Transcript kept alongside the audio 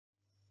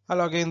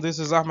Hello again, this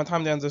is Ahmed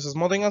Hamdi and this is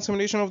Modeling and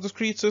Simulation of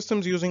Discrete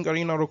Systems using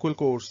Arena Rockwell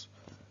course.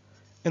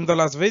 In the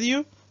last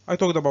video, I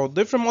talked about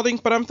different modeling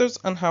parameters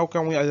and how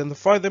can we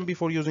identify them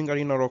before using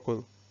Arena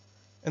Rockwell.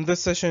 In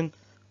this session,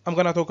 I'm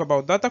gonna talk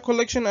about data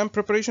collection and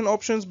preparation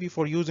options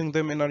before using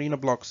them in Arena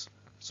blocks.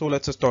 So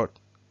let's start.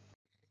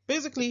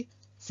 Basically,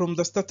 from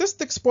the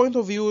statistics point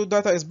of view,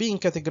 data is being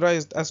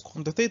categorized as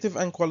quantitative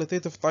and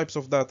qualitative types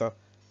of data.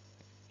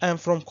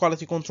 And from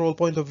quality control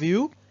point of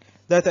view,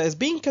 data is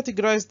being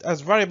categorized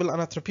as variable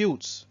and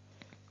attributes.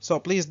 So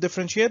please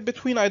differentiate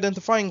between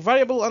identifying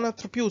variable and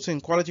attributes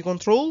in quality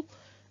control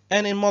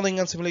and in modeling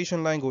and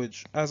simulation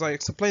language, as I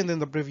explained in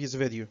the previous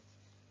video.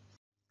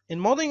 In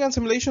modeling and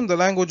simulation, the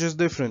language is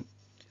different.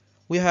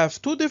 We have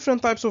two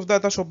different types of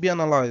data should be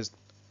analyzed.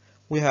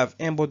 We have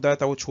input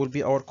data, which will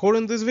be our core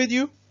in this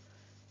video,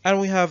 and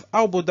we have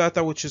output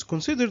data, which is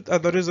considered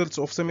as the results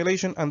of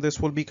simulation, and this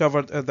will be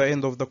covered at the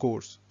end of the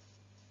course.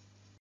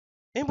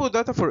 Input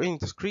data for any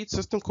discrete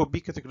system could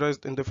be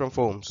categorized in different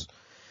forms.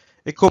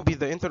 It could be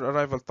the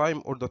inter-arrival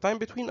time or the time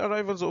between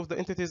arrivals of the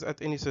entities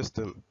at any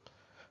system.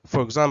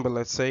 For example,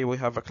 let's say we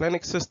have a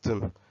clinic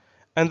system,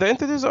 and the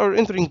entities are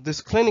entering this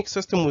clinic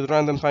system with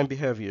random time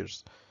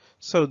behaviors.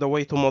 So the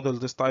way to model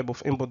this type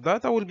of input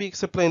data will be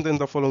explained in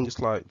the following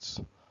slides.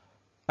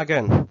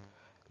 Again,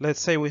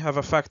 let's say we have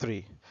a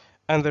factory,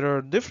 and there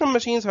are different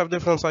machines have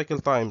different cycle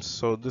times,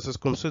 so this is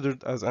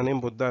considered as an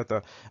input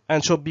data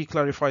and should be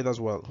clarified as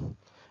well.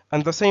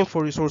 And the same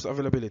for resource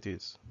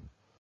availabilities.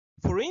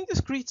 For any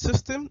discrete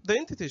system, the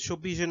entities should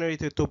be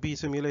generated to be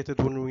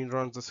simulated when we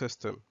run the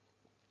system.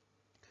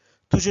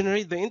 To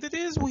generate the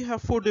entities, we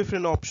have four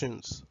different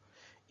options.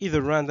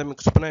 Either random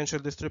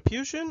exponential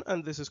distribution,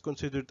 and this is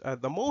considered as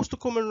the most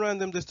common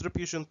random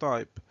distribution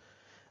type.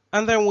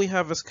 And then we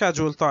have a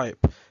schedule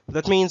type.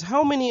 That means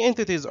how many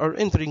entities are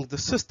entering the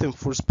system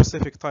for a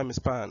specific time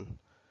span.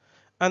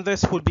 And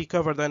this will be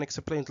covered and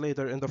explained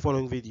later in the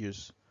following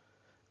videos.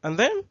 And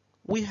then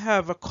we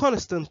have a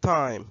constant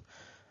time,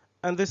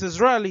 and this is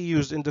rarely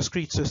used in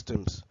discrete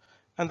systems,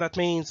 and that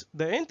means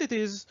the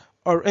entities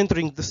are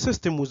entering the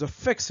system with a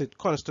fixed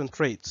constant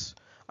rates,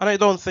 and I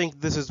don't think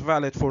this is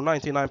valid for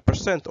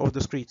 99% of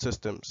discrete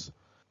systems.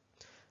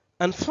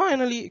 And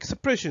finally,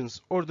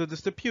 expressions or the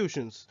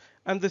distributions,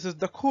 and this is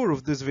the core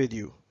of this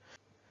video.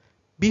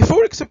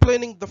 Before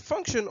explaining the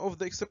function of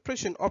the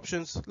expression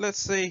options, let's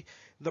say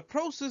the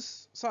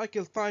process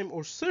cycle time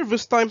or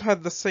service time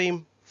had the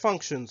same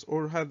functions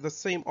or had the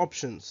same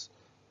options,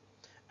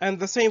 and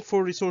the same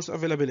for resource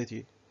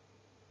availability.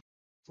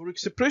 For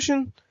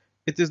expression,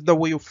 it is the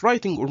way of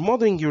writing or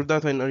modeling your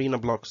data in Arena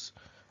blocks,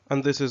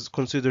 and this is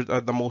considered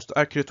as the most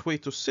accurate way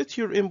to set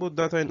your input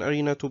data in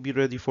Arena to be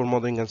ready for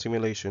modeling and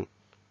simulation.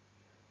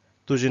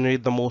 To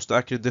generate the most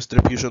accurate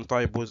distribution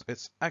type with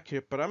its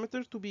accurate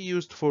parameter to be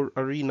used for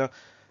Arena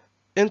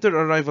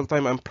inter-arrival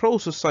time and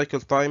process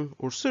cycle time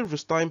or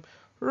service time,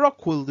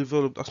 Rockwell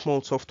developed a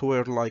small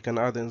software like an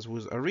add-ins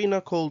with Arena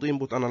called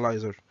Input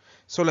Analyzer.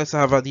 So let's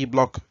have a deep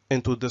look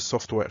into this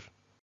software.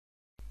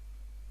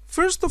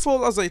 First of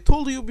all, as I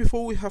told you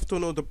before, we have to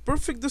know the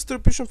perfect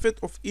distribution fit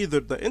of either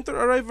the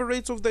inter-arrival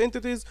rates of the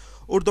entities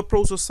or the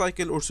process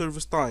cycle or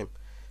service time.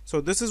 So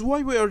this is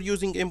why we are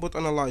using Input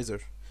Analyzer.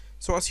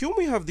 So assume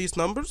we have these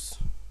numbers,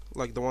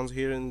 like the ones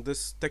here in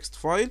this text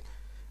file,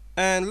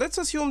 and let's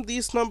assume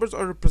these numbers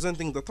are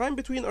representing the time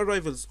between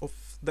arrivals of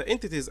the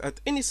entities at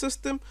any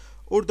system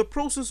or the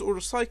process or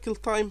cycle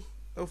time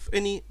of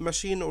any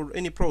machine or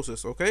any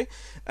process, okay?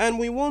 And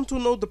we want to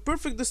know the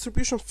perfect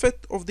distribution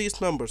fit of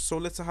these numbers. So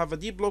let's have a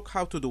deep look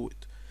how to do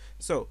it.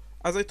 So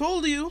as I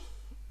told you,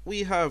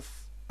 we have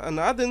an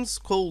add-ins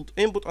called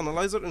Input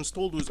Analyzer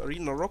installed with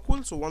Arena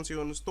Rockwell. So once you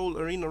install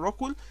Arena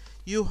Rockwell,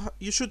 you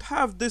should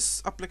have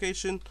this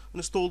application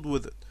installed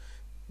with it.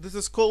 This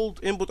is called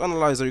Input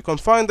Analyzer. You can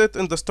find it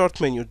in the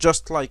start menu.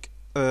 Just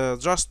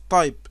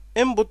type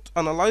Input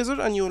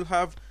Analyzer and you will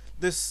have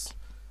this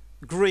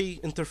gray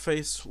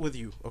interface with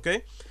you,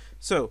 okay?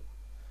 So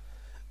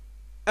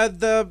at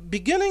the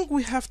beginning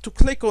we have to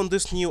click on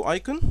this new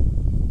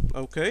icon,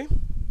 okay?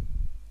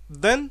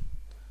 Then,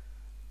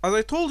 as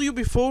I told you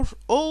before,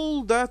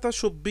 all data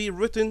should be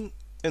written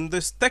in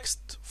this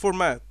text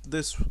format,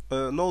 this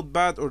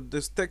notepad or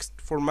this text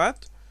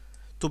format,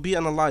 to be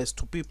analyzed,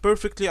 to be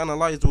perfectly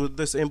analyzed with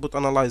this Input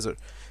Analyzer.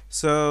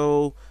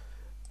 So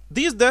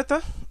these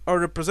data are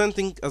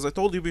representing, as I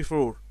told you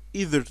before,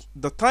 either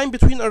the time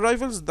between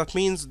arrivals, that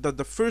means that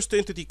the first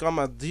entity come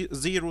at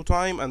 0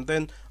 time, and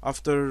then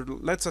after,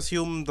 let's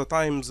assume the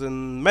times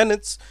in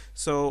minutes,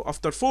 so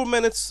after 4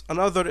 minutes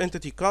another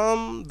entity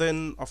come,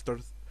 then after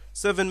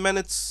 7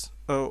 minutes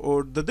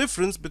or the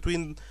difference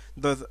between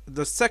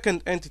the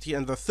second entity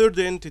and the third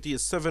entity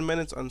is 7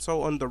 minutes, and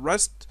so on the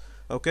rest,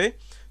 okay?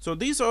 So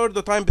these are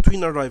the time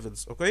between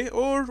arrivals, okay?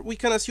 Or we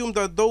can assume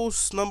that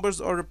those numbers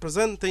are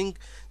representing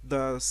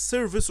the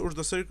service or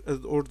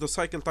the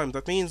cycle time.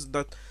 That means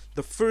that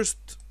the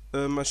first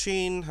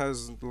machine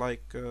has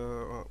like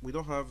we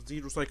don't have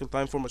 0 cycle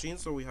time for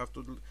machines, so we have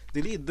to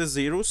delete this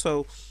 0.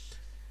 So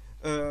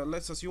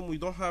let's assume we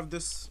don't have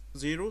this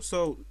 0.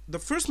 So the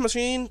first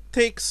machine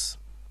takes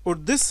or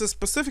this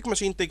specific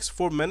machine takes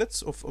 4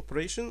 minutes of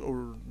operation,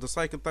 or the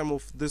cycle time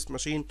of this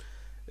machine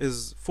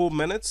is 4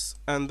 minutes,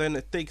 and then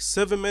it takes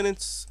 7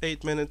 minutes,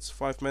 8 minutes,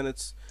 5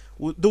 minutes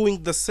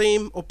doing the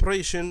same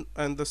operation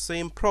and the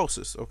same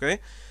process. Okay,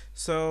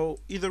 so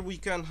either we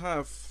can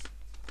have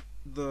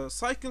the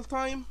cycle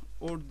time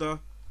or the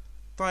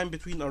time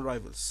between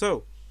arrivals.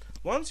 So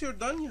once you're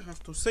done, you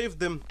have to save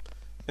them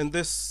in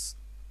this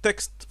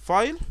text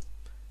file.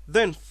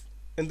 Then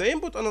in the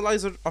input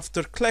analyzer,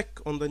 after click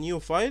on the new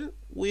file,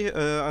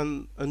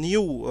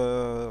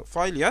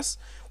 file, yes,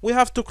 we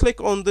have to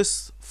click on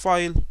this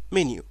file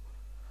menu.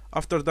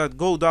 After that,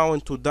 go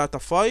down to data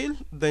file,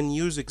 then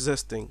use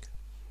existing.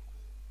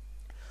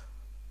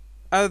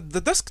 At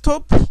the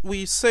desktop,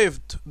 we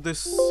saved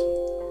this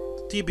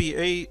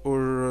TBA,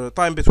 or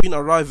time between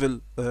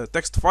arrival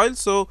text file.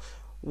 So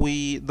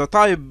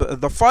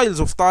the files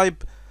of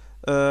type,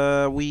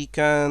 we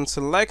can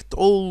select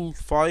all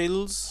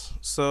files.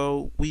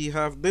 So we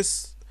have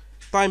this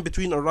time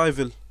between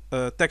arrival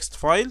text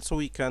file, so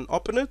we can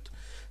open it.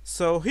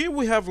 So here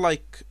we have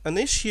like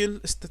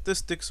initial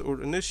statistics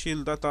or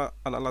initial data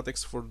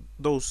analytics for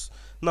those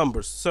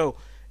numbers. So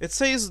it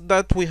says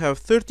that we have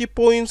 30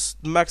 points,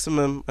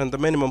 maximum and the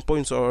minimum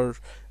points are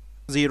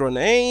 0 and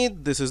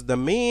 8. This is the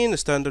mean,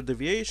 standard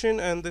deviation,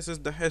 and this is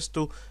the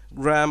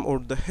histogram or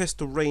the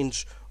histo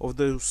range of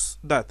those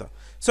data.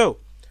 So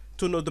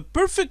to know the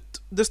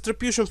perfect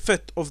distribution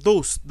fit of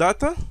those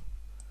data,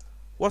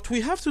 what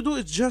we have to do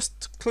is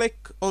just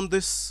click on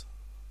this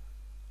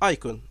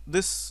icon,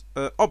 this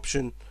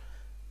option.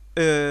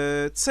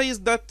 It says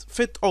that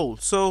fit all.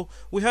 So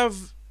we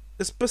have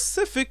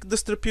specific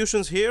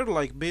distributions here,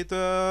 like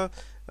beta,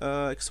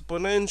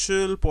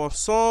 exponential,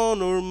 Poisson,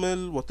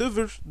 normal,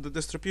 whatever the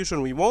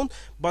distribution we want.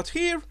 But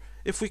here,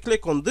 if we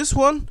click on this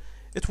one,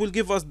 it will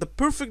give us the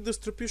perfect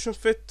distribution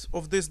fit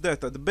of this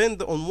data.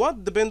 Depend on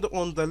what? Depend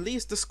on the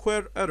least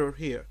square error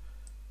here.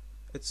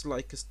 It's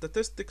like a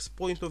statistics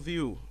point of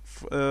view.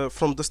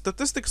 From the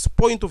statistics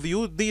point of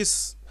view,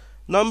 these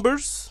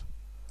numbers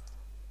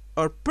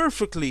are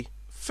perfectly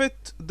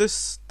fit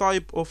this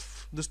type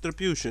of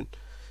distribution.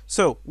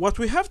 So what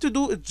we have to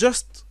do is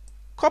just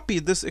copy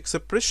this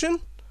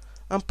expression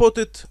and put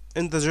it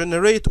in the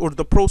generate or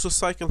the process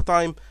cycle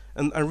time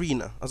and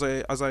arena, as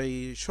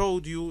I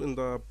showed you in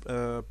the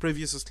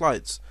previous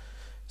slides.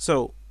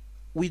 So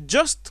we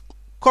just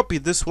copy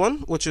this one,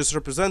 which is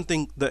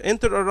representing the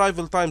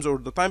inter-arrival times or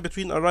the time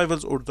between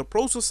arrivals or the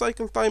process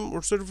cycle time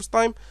or service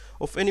time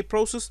of any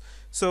process.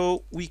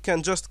 So we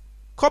can just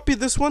copy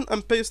this one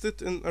and paste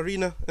it in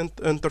arena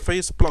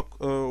interface block,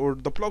 or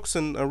the blocks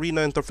in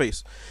arena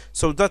interface.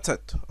 So that's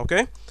it.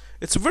 Okay,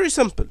 it's very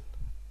simple.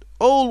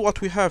 All what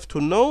we have to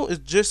know is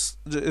just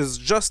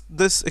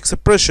this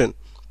expression.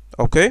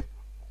 Okay,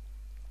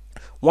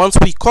 once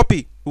we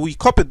copied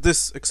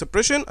this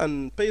expression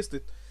and paste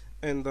it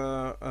in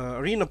the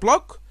arena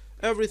block,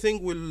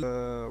 everything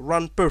will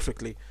run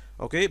perfectly.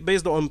 Okay,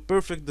 based on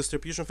perfect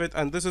distribution fit,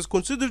 and this is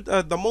considered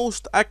the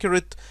most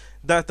accurate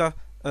data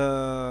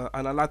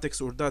analytics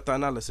or data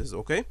analysis.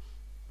 Okay,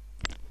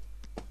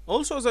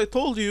 also, as I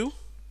told you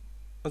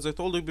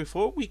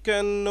before, we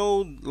can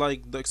know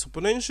like the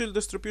exponential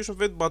distribution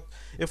fit, but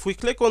if we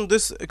click on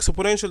this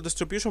exponential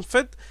distribution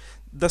fit,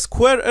 the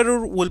square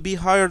error will be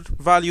higher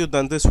value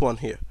than this one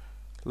here.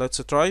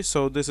 Let's try.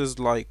 So this is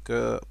like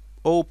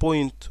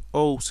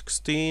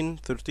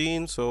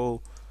 0.01613,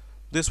 so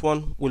this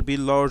one will be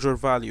larger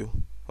value.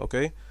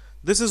 Okay,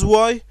 this is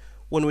why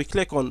when we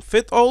click on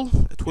fit all,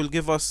 it will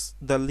give us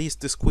the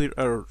least square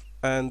error,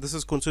 and this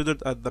is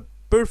considered as the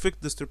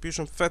perfect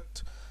distribution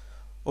fit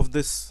of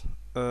this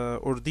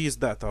or these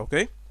data.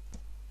 Okay,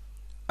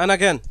 and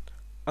again,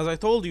 as I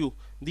told you,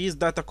 these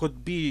data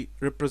could be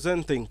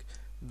representing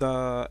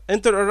the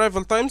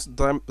inter-arrival times,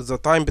 the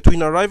time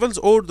between arrivals,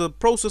 or the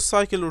process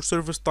cycle or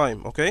service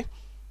time. Okay,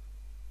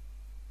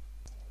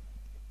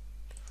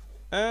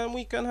 and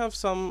we can have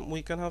some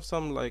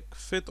like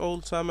fit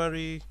all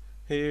summary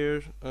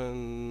here,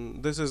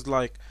 and this is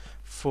like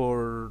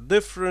for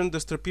different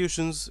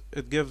distributions,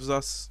 it gives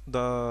us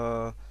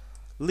the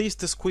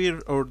least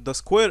square or the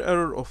square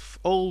error of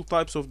all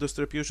types of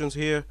distributions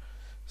here.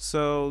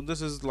 So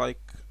this is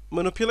like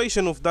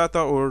manipulation of data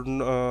or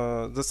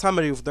the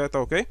summary of data.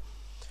 Okay,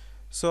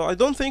 so I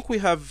don't think we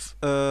have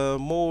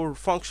more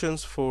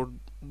functions for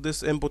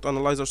this input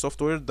analyzer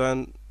software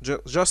than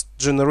just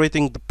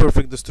generating the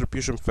perfect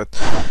distribution fit.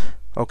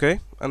 Okay,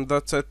 and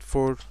that's it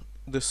for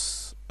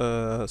this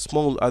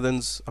small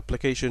add-ins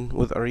application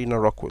with Arena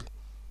Rockwell.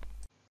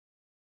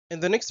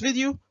 In the next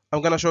video,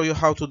 I'm gonna show you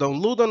how to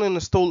download and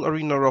install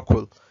Arena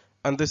Rockwell,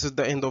 and this is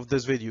the end of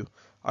this video.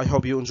 I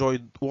hope you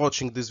enjoyed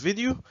watching this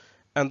video,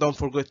 and don't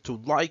forget to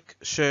like,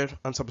 share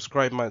and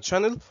subscribe my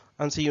channel,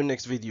 and see you in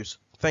next videos.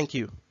 Thank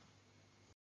you.